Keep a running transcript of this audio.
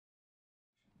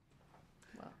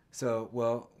So,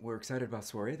 well, we're excited about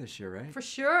Soirée this year, right? For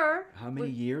sure. How many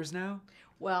years now?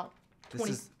 Well, This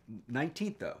 20, is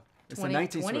 19th, though. It's 20 the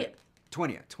 19th 20th.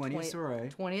 Soirée. 20th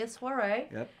Soirée. 20th Soirée.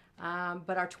 Yep.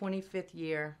 But our 25th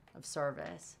year of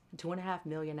service, 2.5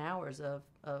 million hours of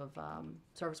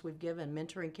service we've given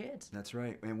mentoring kids. That's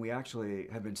right. And we actually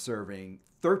have been serving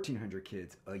 1,300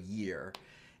 kids a year.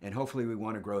 And hopefully we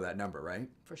want to grow that number, right?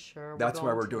 For sure. That's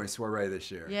why we're doing Soirée this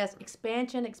year. Yes,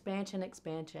 expansion, expansion,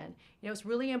 expansion. You know, it's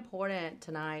really important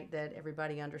tonight that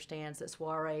everybody understands that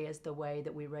Soirée is the way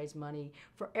that we raise money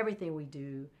for everything we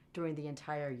do during the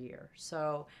entire year.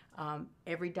 So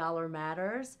every dollar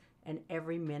matters and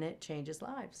every minute changes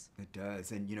lives. It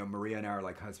does. And, you know, Maria and I are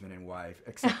like husband and wife,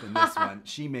 except in this one,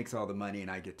 she makes all the money and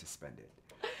I get to spend it.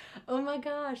 Oh my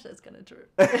gosh, that's kind of true.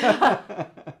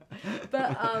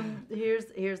 But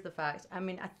here's the facts. I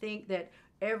mean, I think that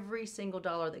every single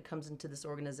dollar that comes into this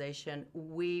organization,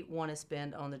 we want to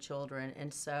spend on the children.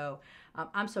 And so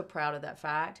I'm so proud of that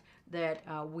fact that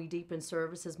we deepen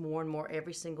services more and more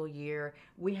every single year.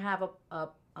 We have a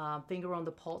finger on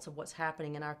the pulse of what's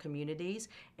happening in our communities.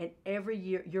 And every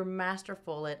year, you're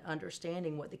masterful at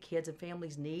understanding what the kids and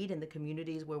families need in the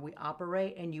communities where we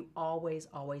operate, and you always,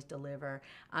 always deliver.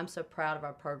 I'm so proud of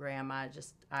our program. I've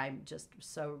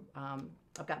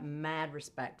got mad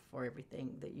respect for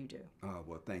everything that you do. Oh,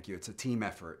 well, thank you. It's a team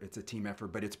effort. It's a team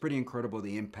effort, but it's pretty incredible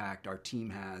the impact our team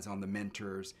has on the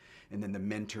mentors, and then the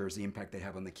mentors, the impact they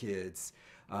have on the kids.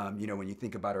 You know, when you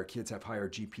think about our kids have higher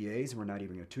GPAs, we're not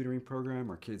even a tutoring program.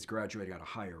 Our kids graduating at a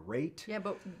higher rate. Yeah,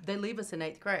 but they leave us in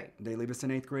 8th grade. They leave us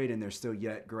in 8th grade, and they're still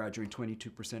yet graduating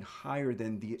 22% higher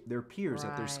than their peers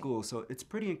at their school. So it's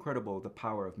pretty incredible, the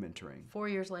power of mentoring. 4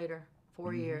 years later,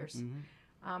 4 years.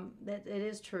 Mm-hmm. That it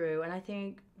is true. And I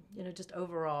think, you know, just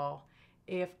overall,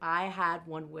 if I had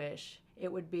one wish, it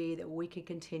would be that we could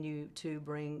continue to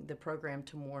bring the program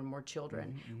to more and more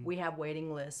children. Mm-hmm. We have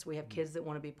waiting lists. We have kids that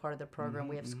want to be part of the program.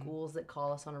 We have Mm-hmm. schools that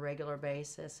call us on a regular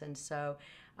basis. And so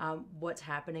what's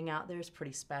happening out there is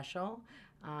pretty special.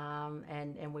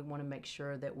 And we want to make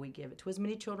sure that we give it to as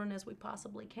many children as we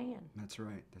possibly can. That's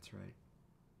right. That's right.